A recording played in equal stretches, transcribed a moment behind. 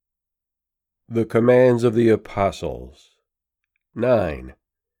The commands of the apostles. 9.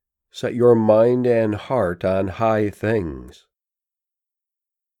 Set your mind and heart on high things.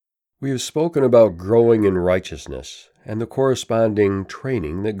 We have spoken about growing in righteousness and the corresponding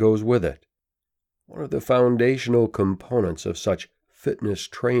training that goes with it. One of the foundational components of such fitness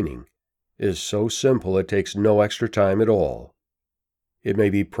training is so simple it takes no extra time at all. It may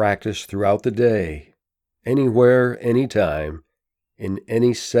be practiced throughout the day, anywhere, anytime, in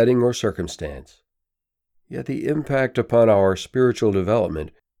any setting or circumstance. Yet the impact upon our spiritual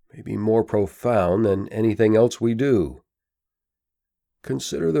development may be more profound than anything else we do.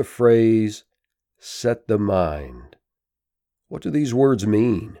 Consider the phrase, set the mind. What do these words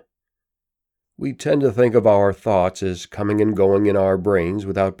mean? We tend to think of our thoughts as coming and going in our brains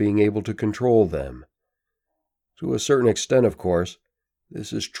without being able to control them. To a certain extent, of course,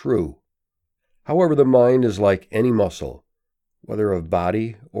 this is true. However, the mind is like any muscle, whether of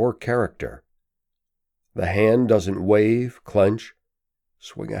body or character. The hand doesn't wave, clench,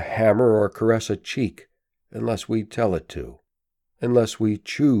 swing a hammer, or caress a cheek unless we tell it to, unless we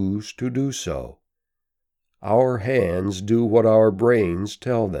choose to do so. Our hands do what our brains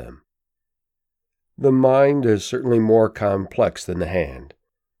tell them. The mind is certainly more complex than the hand,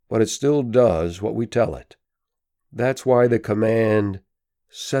 but it still does what we tell it. That's why the command,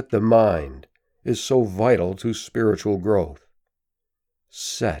 set the mind, is so vital to spiritual growth.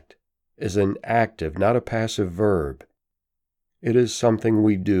 Set is an active, not a passive verb. It is something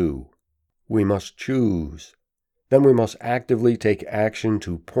we do. We must choose. Then we must actively take action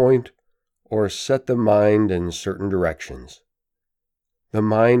to point or set the mind in certain directions. The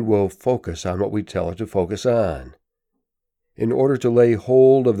mind will focus on what we tell it to focus on. In order to lay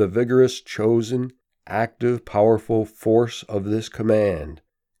hold of the vigorous, chosen, active, powerful force of this command,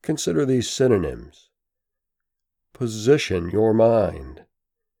 consider these synonyms. Position your mind.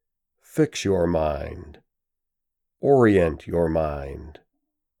 Fix your mind. Orient your mind.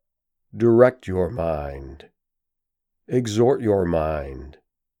 Direct your mind. Exhort your mind.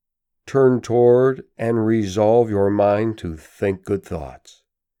 Turn toward and resolve your mind to think good thoughts.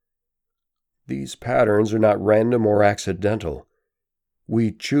 These patterns are not random or accidental.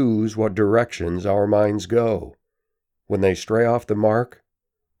 We choose what directions our minds go. When they stray off the mark,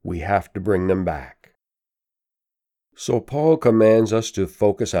 we have to bring them back. So Paul commands us to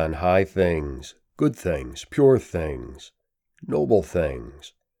focus on high things, good things, pure things, noble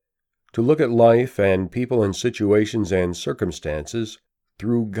things, to look at life and people and situations and circumstances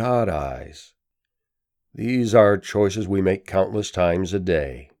through God eyes. These are choices we make countless times a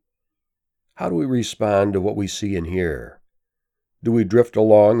day. How do we respond to what we see and hear? Do we drift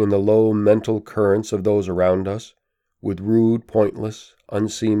along in the low mental currents of those around us, with rude, pointless,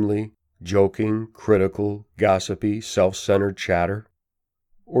 unseemly, joking, critical, gossipy, self-centered chatter?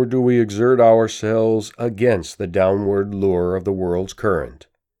 Or do we exert ourselves against the downward lure of the world's current?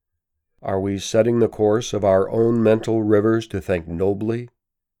 Are we setting the course of our own mental rivers to think nobly,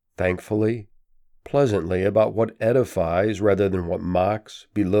 thankfully, pleasantly about what edifies rather than what mocks,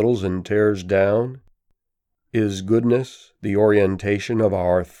 belittles, and tears down? Is goodness the orientation of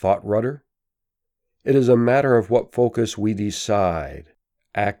our thought rudder? It is a matter of what focus we decide,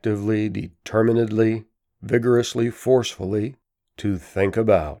 actively, determinedly, vigorously, forcefully, to think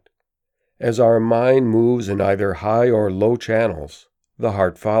about. As our mind moves in either high or low channels, the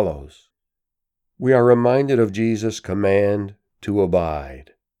heart follows. We are reminded of Jesus' command to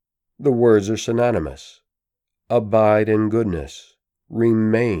abide. The words are synonymous. Abide in goodness.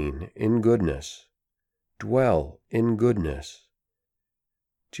 Remain in goodness. Dwell in goodness.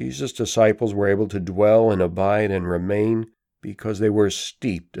 Jesus' disciples were able to dwell and abide and remain because they were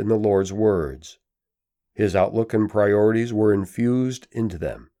steeped in the Lord's words. His outlook and priorities were infused into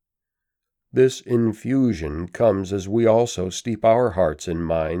them. This infusion comes as we also steep our hearts and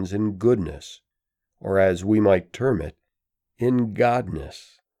minds in goodness, or as we might term it, in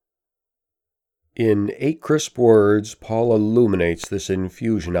godness. In 8 crisp words, Paul illuminates this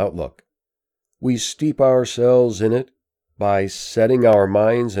infusion outlook. We steep ourselves in it by setting our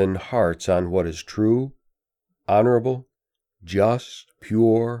minds and hearts on what is true, honorable, just,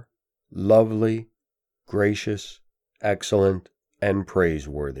 pure, lovely, gracious, excellent, and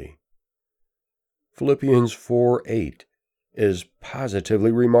praiseworthy. Philippians 4:8 is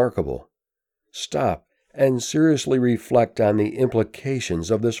positively remarkable. Stop and seriously reflect on the implications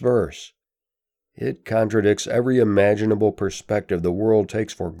of this verse. It contradicts every imaginable perspective the world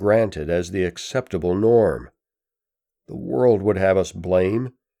takes for granted as the acceptable norm. The world would have us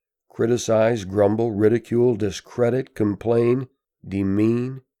blame, criticize, grumble, ridicule, discredit, complain,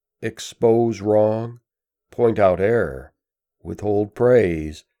 demean, expose wrong, point out error, withhold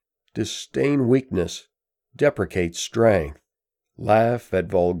praise, disdain weakness, deprecate strength, laugh at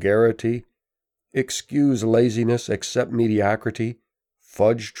vulgarity, excuse laziness, accept mediocrity,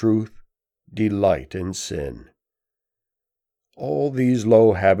 fudge truth, delight in sin. All these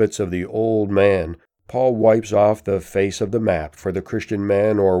low habits of the old man Paul wipes off the face of the map for the Christian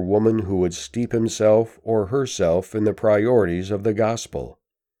man or woman who would steep himself or herself in the priorities of the gospel.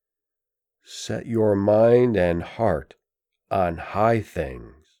 Set your mind and heart on high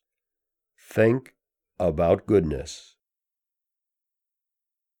things. Think about goodness.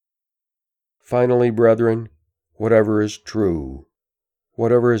 Finally, brethren, whatever is true,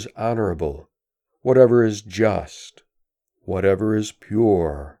 whatever is honorable, whatever is just, whatever is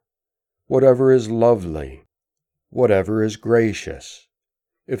pure, whatever is lovely, whatever is gracious,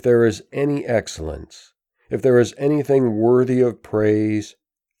 if there is any excellence, if there is anything worthy of praise,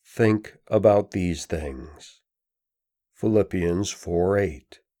 think about these things. Philippians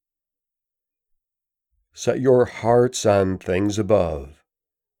 4:8. Set your hearts on things above.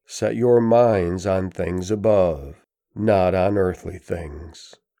 Set your minds on things above, not on earthly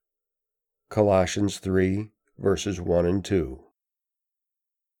things. Colossians 3, verses 1 and 2.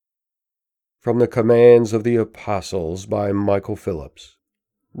 From the Commands of the Apostles by Michael Phillips.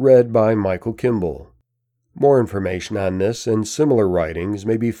 Read by Michael Kimball. More information on this and similar writings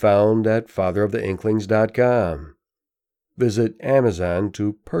may be found at fatheroftheinklings.com. Visit Amazon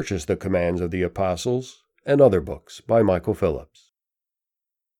to purchase the Commands of the Apostles and other books by Michael Phillips.